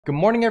Good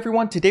morning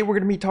everyone, today we're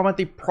going to be talking about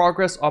the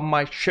progress on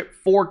my Ship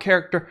 4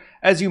 character.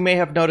 As you may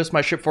have noticed,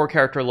 my Ship 4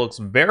 character looks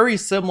very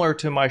similar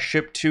to my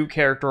Ship 2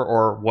 character,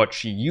 or what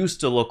she used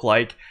to look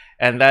like,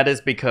 and that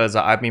is because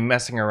I've been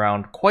messing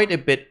around quite a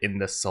bit in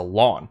the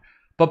salon.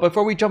 But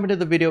before we jump into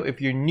the video, if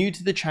you're new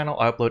to the channel,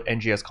 I upload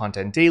NGS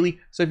content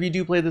daily, so if you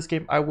do play this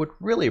game, I would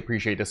really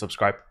appreciate a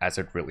subscribe as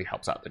it really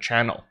helps out the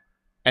channel.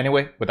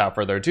 Anyway, without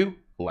further ado,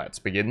 let's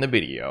begin the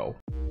video.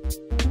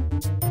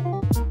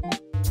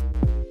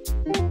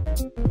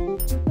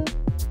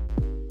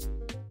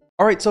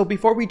 Alright, so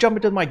before we jump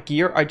into my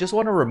gear, I just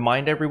want to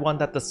remind everyone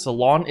that the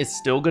salon is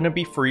still going to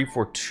be free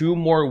for 2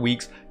 more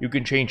weeks. You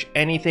can change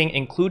anything,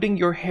 including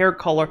your hair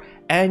color,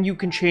 and you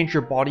can change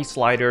your body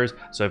sliders.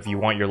 So if you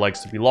want your legs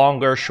to be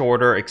longer,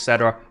 shorter,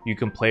 etc., you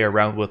can play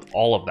around with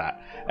all of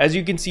that. As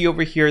you can see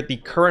over here, the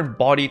current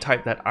body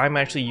type that I'm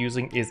actually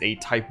using is a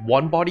type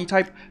 1 body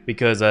type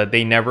because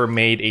they never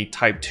made a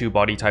type 2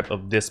 body type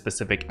of this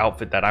specific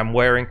outfit that I'm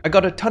wearing. I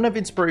got a ton of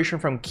inspiration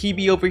from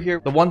Kibi over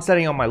here, the one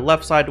standing on my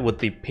left side with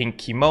the pink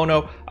kimono.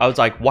 I was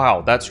like,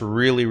 wow, that's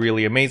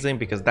really amazing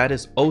because that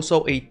is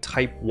also a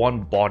type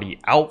 1 body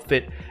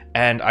outfit.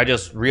 And I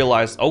just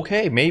realized,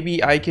 okay,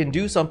 maybe I can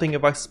do something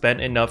if I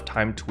spend enough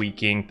time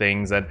tweaking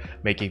things and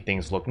making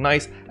things look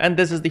nice. And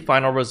this is the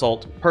final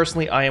result.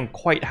 Personally, I am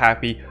quite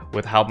happy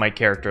with how my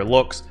character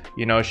looks.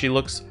 You know, she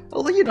looks,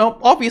 you know,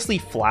 obviously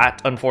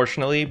flat,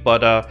 unfortunately,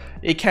 but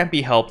it can't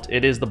be helped.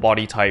 It is the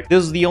body type.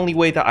 This is the only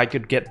way that I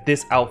could get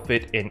this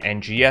outfit in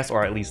NGS,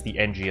 or at least the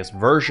NGS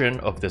version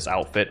of this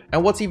outfit.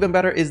 And what's even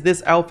better is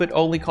this outfit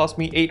only cost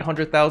me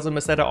 800,000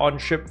 Meseta on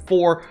Ship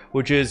 4,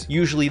 which is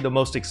usually the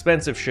most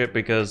expensive ship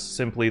because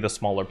simply the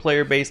smaller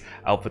player base,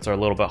 outfits are a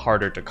little bit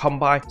harder to come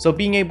by. So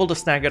being able to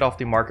snag it off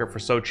the market for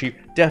so cheap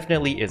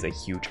definitely is a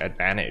huge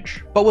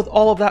advantage. But with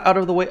all of that out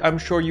of the way, I'm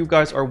sure you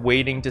guys are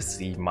waiting to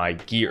see my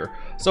gear.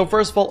 So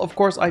first of all, of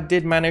course, I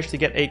did manage to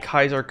get a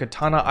Kaiser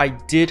katana. I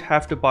did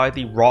have to buy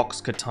the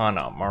Rocks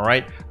katana,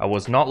 alright? I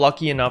was not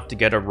lucky enough to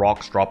get a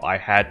Rocks drop. I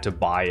had to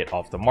buy it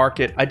off the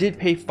market. I did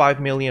pay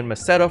 5 million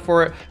Meseta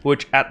for it,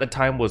 which at the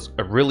time was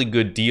a really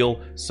good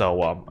deal,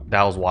 so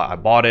that was why I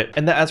bought it.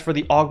 And then as for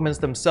the augments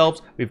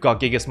themselves, we've got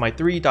Gigasmite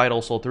 3,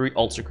 Dido Soul 3,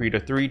 Ult Secretor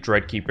 3,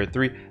 Dreadkeeper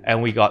 3,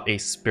 and we got a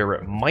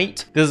Spirit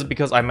Might. This is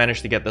because I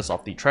managed to get this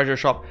off the treasure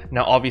shop.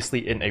 Now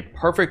obviously in a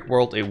perfect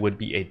world it would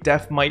be a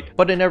Death Might,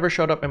 but it never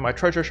showed up in my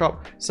treasure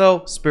shop,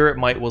 so Spirit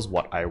Might was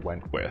what I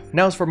went with.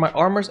 Now as for my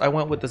armors, I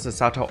went with the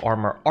Sasato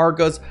Armor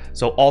Argas,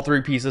 so all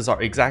 3 pieces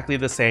are exactly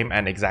the same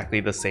and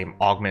exactly the same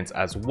augments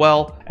as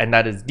well, and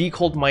that is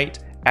Decold Might,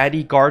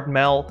 Addy Guard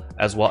Mel,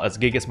 as well as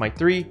Gigasmite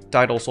 3,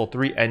 Dido Soul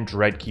 3, and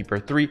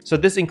Dreadkeeper 3. So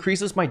this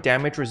increases my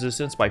damage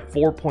resistance by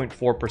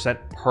 4.4%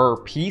 per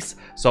piece,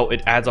 so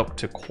it adds up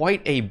to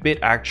quite a bit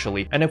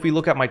actually. And if we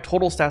look at my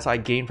total stats I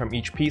gain from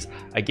each piece,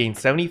 I gain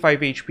 75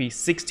 HP,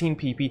 16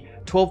 PP,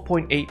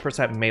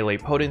 12.8% melee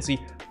potency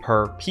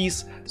per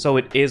piece, so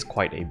it is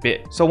quite a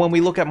bit. So when we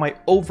look at my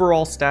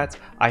overall stats,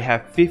 I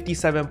have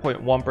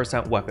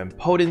 57.1% weapon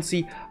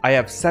potency, I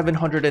have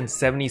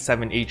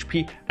 777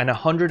 HP, and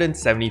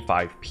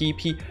 175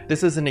 PP.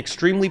 This is an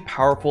extremely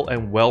powerful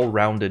and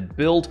well-rounded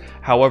build.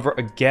 However,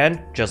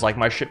 again, just like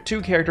my Ship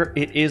 2 character,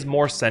 it is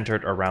more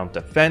centered around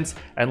defense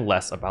and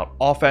less about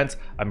offense.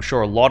 I'm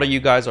sure a lot of you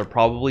guys are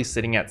probably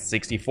sitting at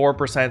 64%,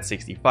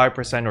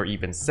 65%, or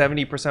even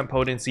 70%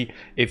 potency.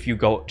 If you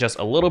go just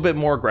a little bit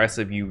more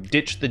aggressive, you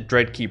ditch the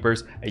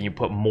Dreadkeepers and you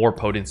put more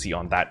potency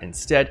on that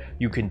instead,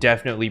 you can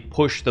definitely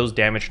push those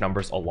damage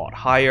numbers a lot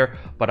higher.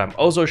 But I'm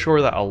also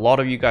sure that a lot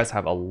of you guys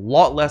have a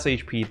lot less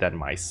HP than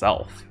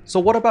myself. So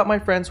what about my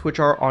friends which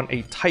are on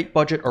a tight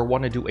budget or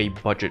want to do a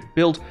budget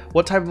build?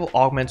 What type of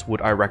augments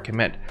would I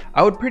recommend?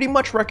 I would pretty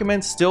much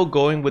recommend still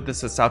going with the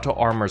Sasato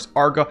Armor's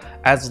Arga,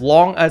 as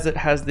long as it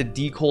has the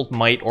Decold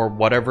Might or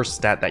whatever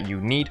stat that you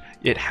need.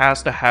 It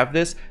has to have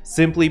this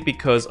simply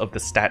because of the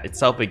stat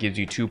itself. It gives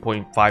you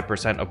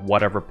 2.5% of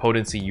whatever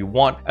potency you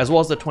want, as well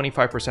as the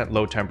 25%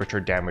 low temperature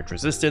damage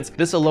resistance.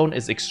 This alone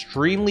is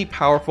extremely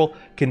powerful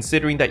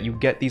considering that you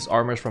get these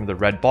armors from the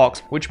red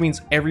box, which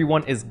means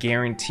everyone is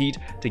guaranteed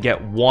to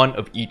get one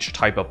of each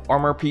type of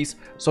armor piece,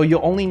 so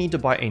you'll only need to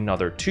buy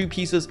another 2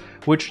 pieces,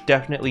 which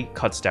definitely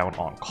cuts down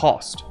on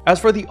cost. As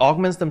for the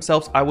augments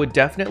themselves, I would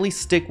definitely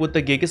stick with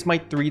the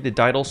Gigasmite 3, the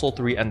Dido Soul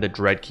 3, and the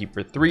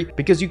Dreadkeeper 3,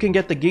 because you can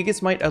get the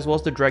Gigasmite as well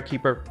as the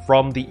Dreadkeeper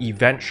from the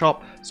event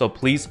shop. So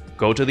please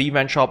go to the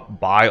event shop,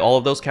 buy all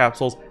of those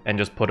capsules, and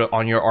just put it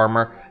on your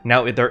armor.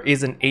 Now there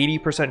is an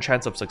 80%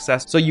 chance of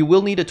success, so you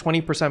will need a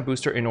 20%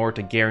 booster in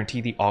order to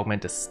guarantee the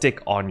augment to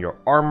stick on your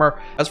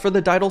armor. As for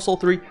the Dido Soul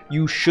 3,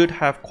 you should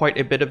have quite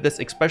a bit of this,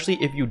 especially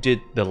if you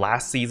did the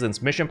last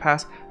season's mission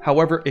pass.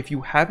 However, if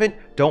you haven't,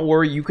 don't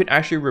worry, you can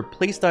actually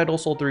replace Dido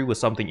Soul 3 with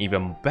something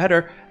even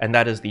better, and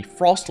that is the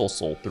Frostal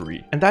Soul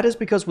 3. And that is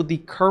because with the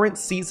current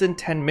season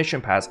 10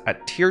 mission pass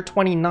at tier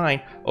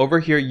 29, over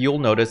here you'll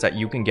notice that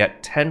you can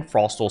get 10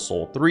 Frostal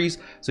Soul 3s,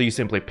 so you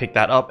simply pick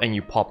that up and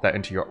you pop that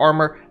into your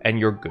armor and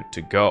you're good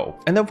to go.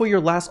 And then for your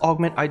last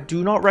augment, I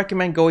do not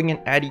recommend going an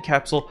Addy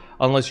capsule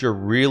unless you're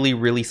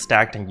really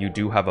stacked and you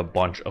do have a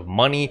bunch of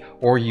money,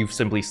 or you've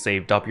simply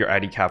saved up your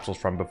Addy capsules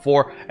from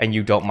before and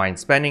you don't mind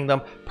spending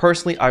them.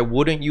 Personally, I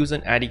wouldn't use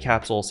an Addy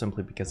capsule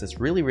simply because it's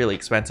really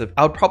expensive.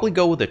 I would probably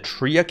go with a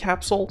Tria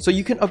capsule. So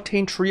you can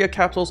obtain Tria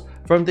capsules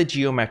from the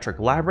Geometric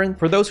Labyrinth.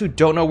 For those who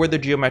don't know where the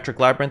Geometric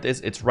Labyrinth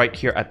is, it's right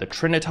here at the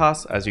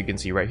Trinitas. As you can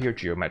see right here,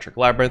 Geometric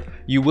Labyrinth.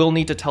 You will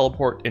need to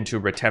teleport into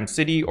Retem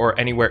City or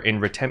anywhere in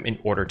Retem in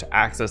order to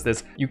access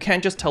this. You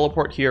can't just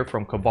teleport here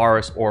from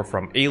Kavaris or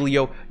from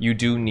Alio. You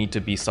do need to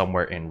be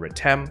somewhere in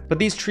Retem. But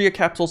these Tria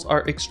capsules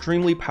are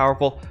extremely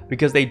powerful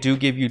because they do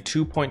give you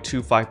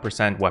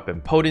 2.25%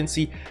 weapon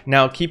potency.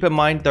 Now keep in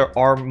mind there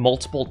are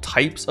multiple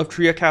types of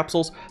Tria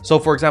capsules. So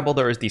for example,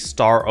 there is the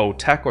Star O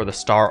Tech or the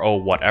Star O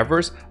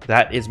whatevers.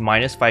 That is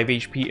minus 5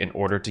 HP in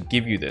order to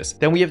give you this.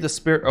 Then we have the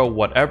Spirit O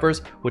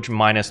whatevers, which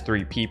minus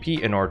 3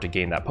 PP in order to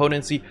gain that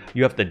potency.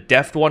 You have the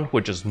Deft one,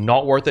 which is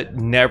not worth it.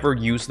 Never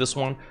use this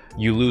one.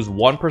 You lose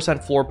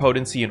 1% floor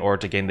potency in order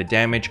to gain the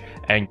damage,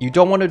 and you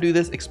don't want to do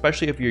this,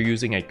 especially if you're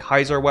using a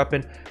Kaiser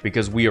weapon,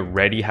 because we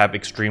already have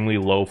extremely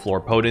low floor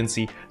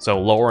potency, so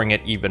lowering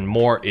it even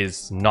more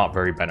is not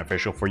very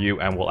beneficial for you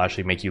and will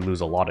actually make you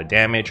lose a lot of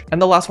damage. And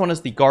the last one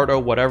is the Guard O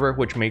whatever,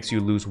 which makes you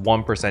lose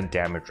 1%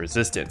 damage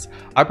resistance.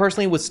 I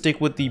personally would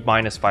stick with the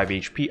minus 5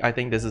 HP. I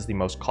think this is the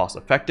most cost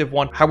effective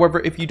one.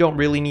 However, if you don't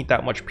really need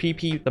that much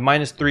PP, the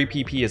minus 3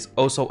 PP is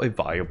also a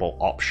viable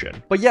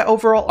option. But yeah,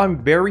 overall,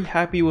 I'm very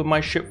happy with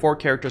my Ship 4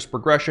 character's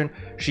progression.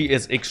 She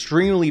is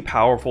extremely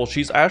powerful.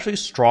 She's actually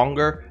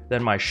stronger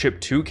than my Ship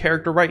 2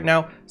 character right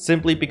now,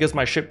 simply because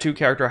my Ship 2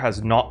 character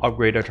has not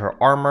upgraded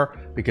her armor,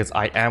 because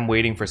I am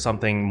waiting for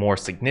something more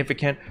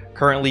significant.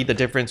 Currently, the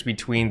difference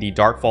between the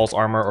Dark Falls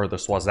armor or the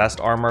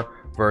Swazest armor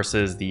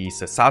versus the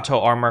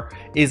Sisato armor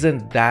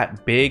isn't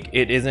that big.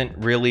 It isn't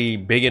really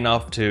big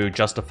enough to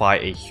justify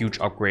a huge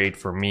upgrade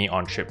for me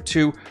on Ship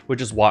 2,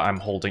 which is why I'm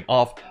holding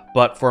off.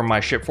 But for my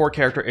Ship 4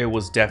 character, it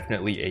was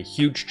definitely a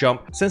huge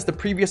jump, since the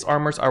previous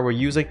armors I were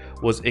using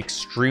was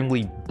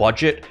extremely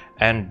budget,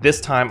 and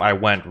this time I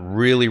went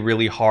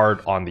really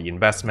hard on the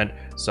investment.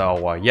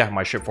 So yeah,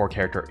 my Ship 4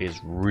 character is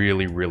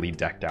really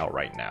decked out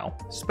right now.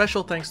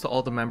 Special thanks to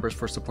all the members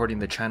for supporting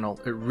the channel.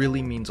 It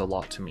really means a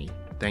lot to me.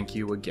 Thank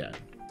you again.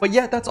 But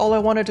yeah, that's all I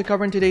wanted to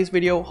cover in today's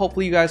video.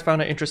 Hopefully you guys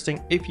found it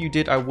interesting. If you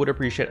did, I would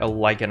appreciate a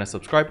like and a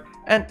subscribe,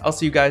 and I'll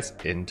see you guys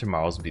in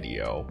tomorrow's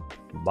video.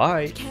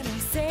 Bye! Can I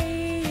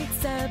say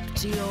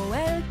except you're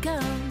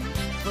welcome,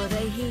 for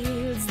the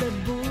heels, the